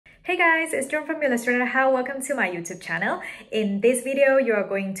Hey guys, it's John from Illustrator. Hi, welcome to my YouTube channel. In this video, you are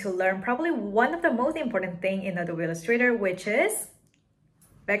going to learn probably one of the most important thing in Adobe Illustrator, which is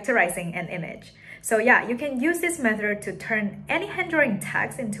vectorizing an image. So yeah, you can use this method to turn any hand drawing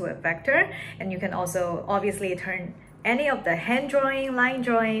text into a vector, and you can also obviously turn any of the hand drawing, line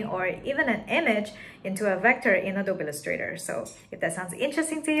drawing, or even an image into a vector in Adobe Illustrator. So if that sounds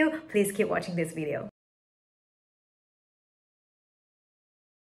interesting to you, please keep watching this video.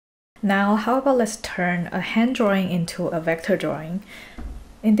 Now, how about let's turn a hand drawing into a vector drawing.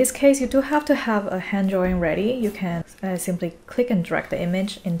 In this case, you do have to have a hand drawing ready. You can simply click and drag the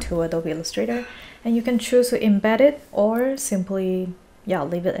image into Adobe Illustrator, and you can choose to embed it or simply,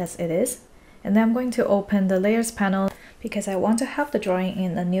 leave it as it is. And then I'm going to open the layers panel because I want to have the drawing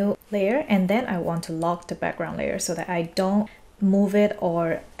in a new layer, and then I want to lock the background layer so that I don't move it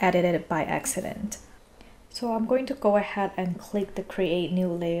or edit it by accident. So I'm going to go ahead and click the create new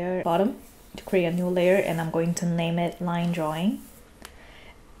layer button to create a new layer, and I'm going to name it line drawing.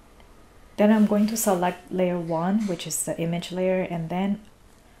 Then I'm going to select layer 1, which is the image layer, and then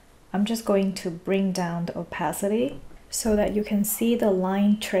I'm just going to bring down the opacity so that you can see the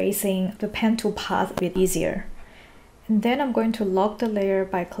line tracing the pen tool path a bit easier. And then I'm going to lock the layer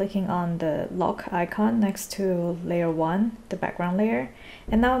by clicking on the lock icon next to layer 1, the background layer.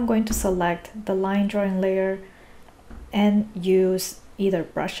 And now I'm going to select the line drawing layer and use either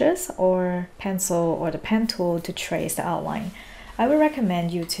brushes or pencil or the pen tool to trace the outline. I would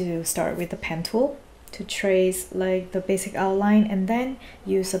recommend you to start with the pen tool to trace like the basic outline, and then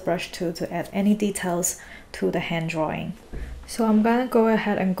use the brush tool to add any details to the hand drawing. So I'm gonna go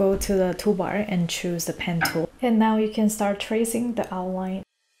ahead and go to the toolbar and choose the pen tool. And now you can start tracing the outline.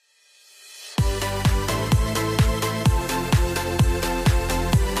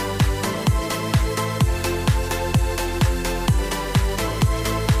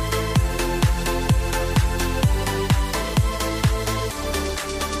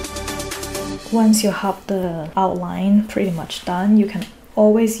 Once you have the outline pretty much done, you can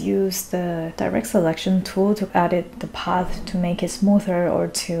always use the direct selection tool to edit the path to make it smoother or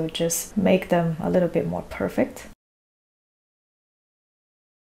to just make them a little bit more perfect.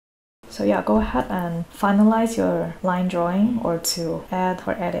 So yeah, go ahead and finalize your line drawing or to add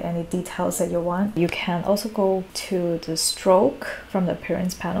or edit any details that you want. You can also go to the stroke from the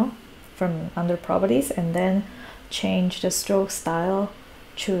appearance panel from under properties, and then change the stroke style.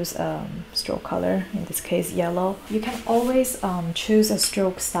 Choose stroke color, in this case yellow. You can always choose a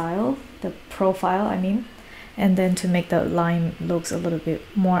stroke style, the profile I mean, and then to make the line looks a little bit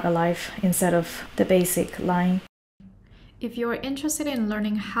more alive instead of the basic line. If you're interested in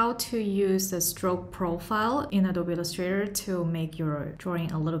learning how to use the stroke profile in Adobe Illustrator to make your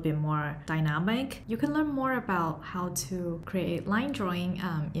drawing a little bit more dynamic, you can learn more about how to create line drawing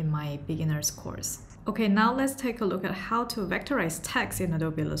in my beginner's course. Okay, now let's take a look at how to vectorize text in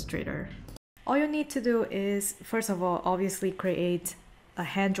Adobe Illustrator. All you need to do is, first of all, obviously create a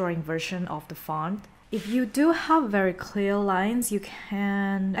hand drawing version of the font. If you do have very clear lines, you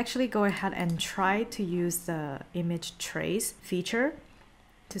can actually go ahead and try to use the image trace feature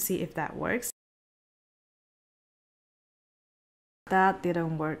to see if that works. That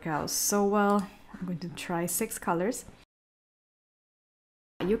didn't work out so well. I'm going to try 6 colors.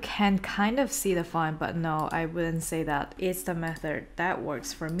 You can kind of see the font, but no, I wouldn't say that it's the method that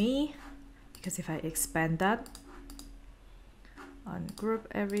works for me, because if I expand that, ungroup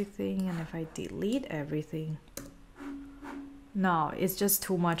everything, and if I delete everything, no, it's just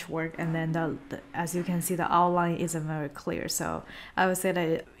too much work, and then as you can see, the outline isn't very clear. So I would say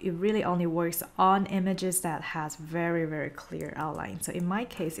that it really only works on images that has very clear outline. So in my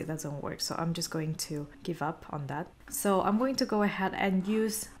case, it doesn't work, so I'm just going to give up on that. So I'm going to go ahead and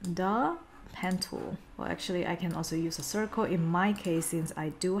use the pen tool. Well, actually I can also use a circle in my case, since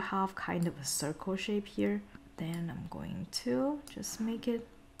I do have kind of a circle shape here. Then I'm going to just make it,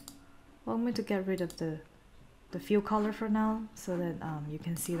 well, I'm going to get rid of the fill color for now so that you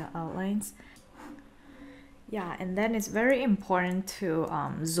can see the outlines. Yeah, and then it's very important to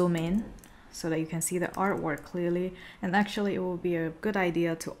zoom in so that you can see the artwork clearly. And actually it will be a good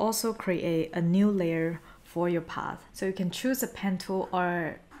idea to also create a new layer for your path. So you can choose a pen tool,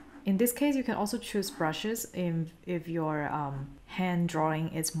 or in this case you can also choose brushes if your hand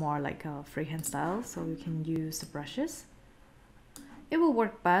drawing is more like a freehand style, so you can use the brushes. It will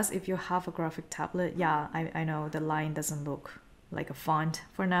work best if you have a graphic tablet. Yeah, I know the line doesn't look like a font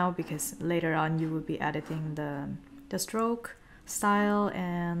for now, because later on you will be editing the stroke style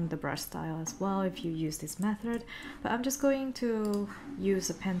and the brush style as well if you use this method. But I'm just going to use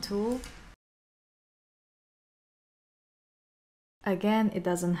a pen tool Again, it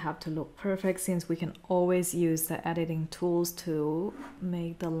doesn't have to look perfect since we can always use the editing tools to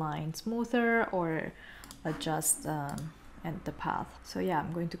make the line smoother or adjust and the path. So yeah,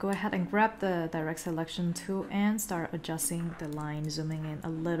 I'm going to go ahead and grab the direct selection tool and start adjusting the line, zooming in a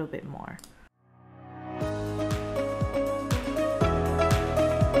little bit more.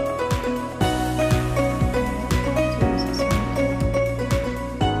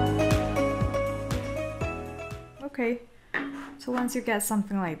 Okay, so once you get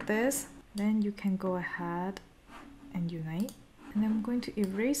something like this, then you can go ahead and unite. And I'm going to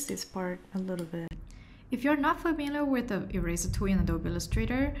erase this part a little bit. If you're not familiar with the eraser tool in Adobe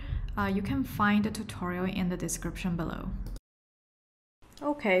Illustrator, you can find the tutorial in the description below.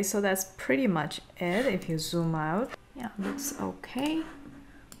 Okay, so that's pretty much it. If you zoom out, yeah, looks okay.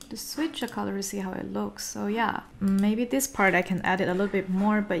 Just switch the color to see how it looks. So yeah, maybe this part I can edit a little bit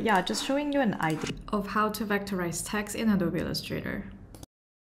more, but yeah, just showing you an idea of how to vectorize text in Adobe Illustrator.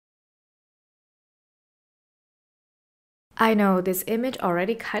 I know this image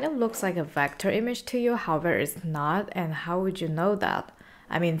already kind of looks like a vector image to you, however it's not, and how would you know that?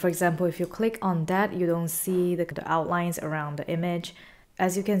 I mean, for example, if you click on that, you don't see the outlines around the image.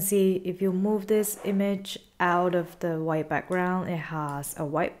 As you can see, if you move this image out of the white background, it has a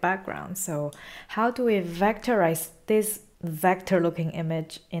white background. So how do we vectorize this vector looking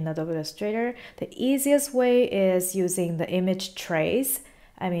image in Adobe Illustrator? The easiest way is using the image trace.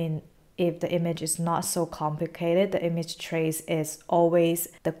 I mean, if the image is not so complicated, the image trace is always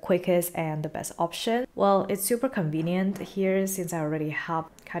the quickest and the best option. Well, it's super convenient here since I already have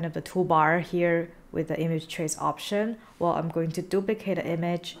kind of the toolbar here with the image trace option. Well, I'm going to duplicate the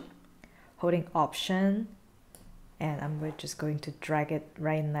image, holding Option, and I'm just going to drag it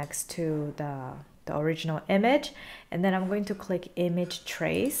right next to the original image, and then I'm going to click Image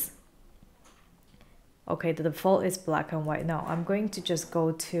Trace. Okay, the default is black and white. Now I'm going to just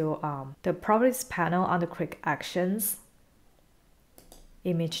go to the Properties panel under Quick Actions,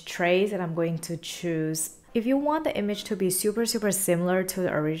 Image Trace, and I'm going to choose. If you want the image to be super similar to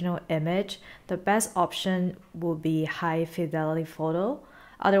the original image, the best option will be High Fidelity Photo.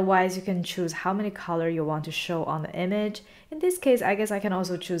 Otherwise, you can choose how many colors you want to show on the image. In this case, I guess I can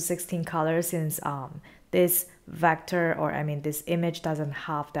also choose 16 colors since this vector, or I mean this image doesn't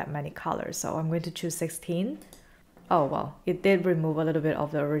have that many colors. So I'm going to choose 16. Oh, well, it did remove a little bit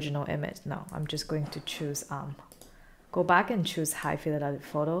of the original image. No, I'm just going to choose, go back and choose High Fidelity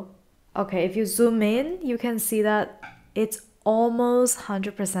Photo. Okay, if you zoom in, you can see that it's almost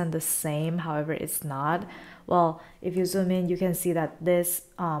 100% the same, however, it's not. Well, if you zoom in, you can see that this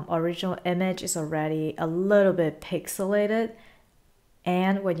original image is already a little bit pixelated.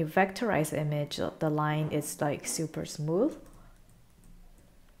 And when you vectorize the image, the line is like super smooth.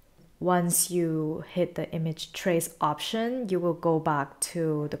 Once you hit the image trace option, you will go back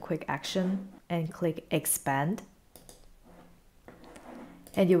to the quick action and click expand.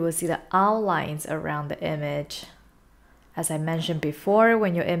 And you will see the outlines around the image. As I mentioned before,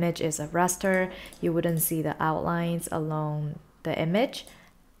 when your image is a raster, you wouldn't see the outlines along the image.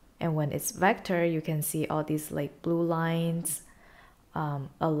 And when it's vector, you can see all these like blue lines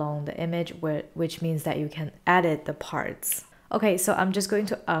along the image, which means that you can edit the parts. Okay, so I'm just going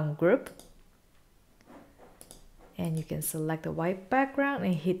to ungroup. And you can select the white background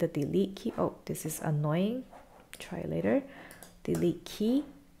and hit the delete key. Oh, this is annoying. Try later. Delete key.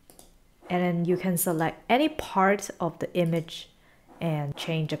 And then you can select any part of the image and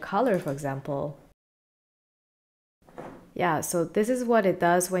change the color, for example. Yeah, so this is what it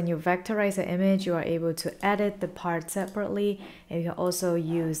does. When you vectorize an image, you are able to edit the parts separately, and you can also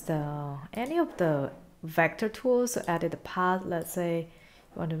use any of the vector tools to edit the path. Let's say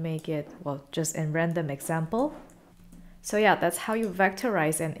you want to make it, well, just in random example. So yeah, that's how you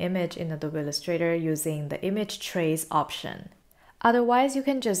vectorize an image in Adobe Illustrator using the image trace option. Otherwise, you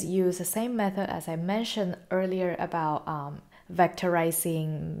can just use the same method as I mentioned earlier about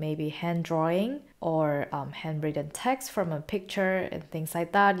vectorizing maybe hand drawing or handwritten text from a picture and things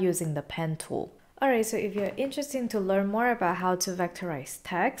like that using the pen tool. Alright, so if you're interested to learn more about how to vectorize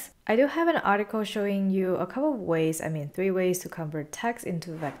text, I do have an article showing you a couple of ways, 3 ways to convert text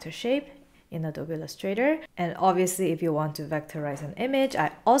into vector shape in Adobe Illustrator. And obviously, if you want to vectorize an image,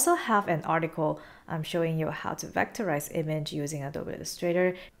 I also have an article showing you how to vectorize image using Adobe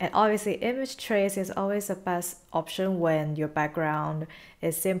Illustrator. And obviously, image trace is always the best option when your background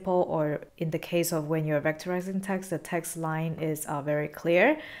is simple, or in the case of when you're vectorizing text, the text line is very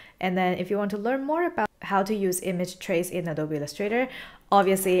clear. And then if you want to learn more about how to use image trace in Adobe Illustrator.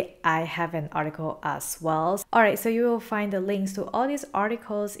 Obviously, I have an article as well. Alright, so you will find the links to all these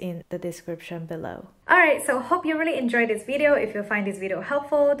articles in the description below. Alright, so hope you really enjoyed this video. If you find this video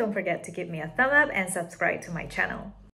helpful, don't forget to give me a thumb up and subscribe to my channel.